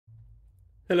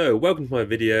Hello, welcome to my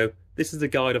video. This is a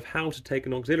guide of how to take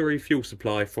an auxiliary fuel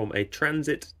supply from a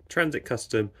Transit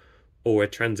Custom or a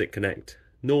Transit Connect.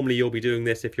 Normally you'll be doing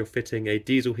this if you're fitting a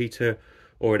diesel heater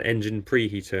or an engine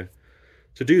preheater.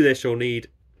 To do this you'll need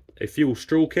a fuel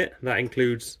straw kit. That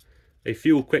includes a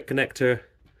fuel quick connector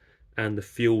and the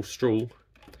fuel straw.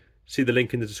 See the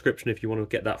link in the description if you want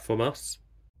to get that from us.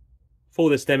 For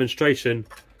this demonstration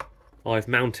I've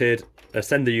mounted a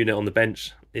sender unit on the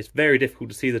bench. It's very difficult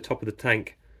to see the top of the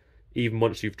tank even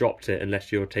once you've dropped it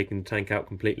unless you're taking the tank out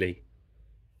completely.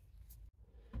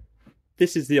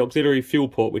 This is the auxiliary fuel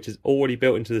port which is already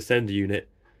built into the sender unit.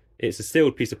 It's a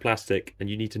sealed piece of plastic and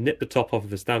you need to nip the top off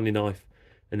with a Stanley knife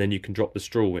and then you can drop the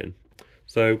straw in.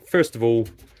 So first of all,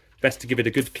 best to give it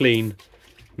a good clean.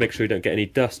 Make sure you don't get any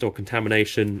dust or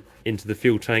contamination into the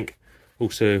fuel tank.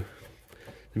 Also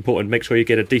important, make sure you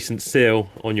get a decent seal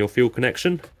on your fuel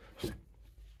connection.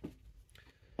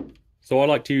 So I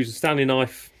like to use a Stanley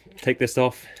knife to take this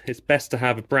off. It's best to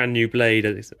have a brand new blade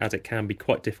as it can be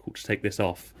quite difficult to take this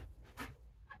off.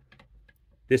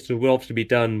 This will obviously be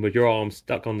done with your arm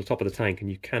stuck on the top of the tank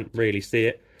and you can't really see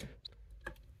it.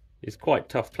 It's quite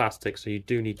tough plastic, so you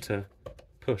do need to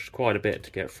push quite a bit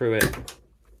to get through it.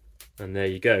 And there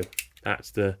you go,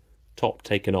 that's the top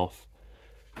taken off.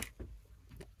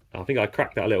 I think I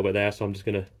cracked that a little bit there, so I'm just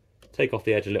going to take off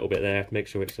the edge a little bit there to make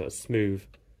sure it's got a smooth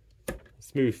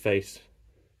face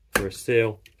for a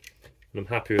seal, and I'm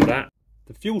happy with that.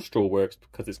 The fuel straw works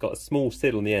because it's got a small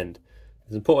seal on the end.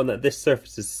 It's important that this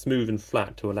surface is smooth and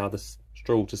flat to allow the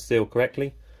straw to seal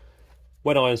correctly.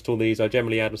 When I install these, I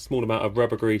generally add a small amount of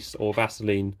rubber grease or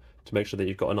Vaseline to make sure that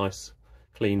you've got a nice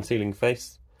clean sealing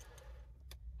face.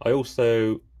 I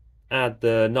also add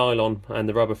the nylon and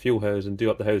the rubber fuel hose and do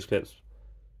up the hose clips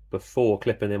before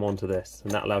clipping them onto this,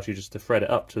 and that allows you just to thread it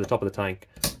up to the top of the tank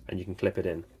and you can clip it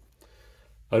in.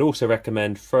 I'd also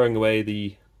recommend throwing away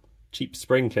the cheap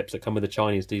spring clips that come with the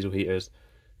Chinese diesel heaters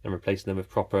and replacing them with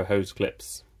proper hose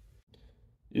clips.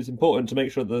 It's important to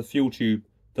make sure that the fuel tube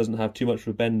doesn't have too much of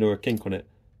a bend or a kink on it.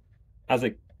 As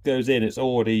it goes in, it's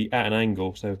already at an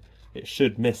angle, so it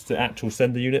should miss the actual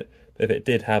sender unit, but if it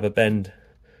did have a bend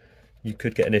you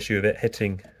could get an issue of it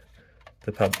hitting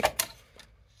the pump.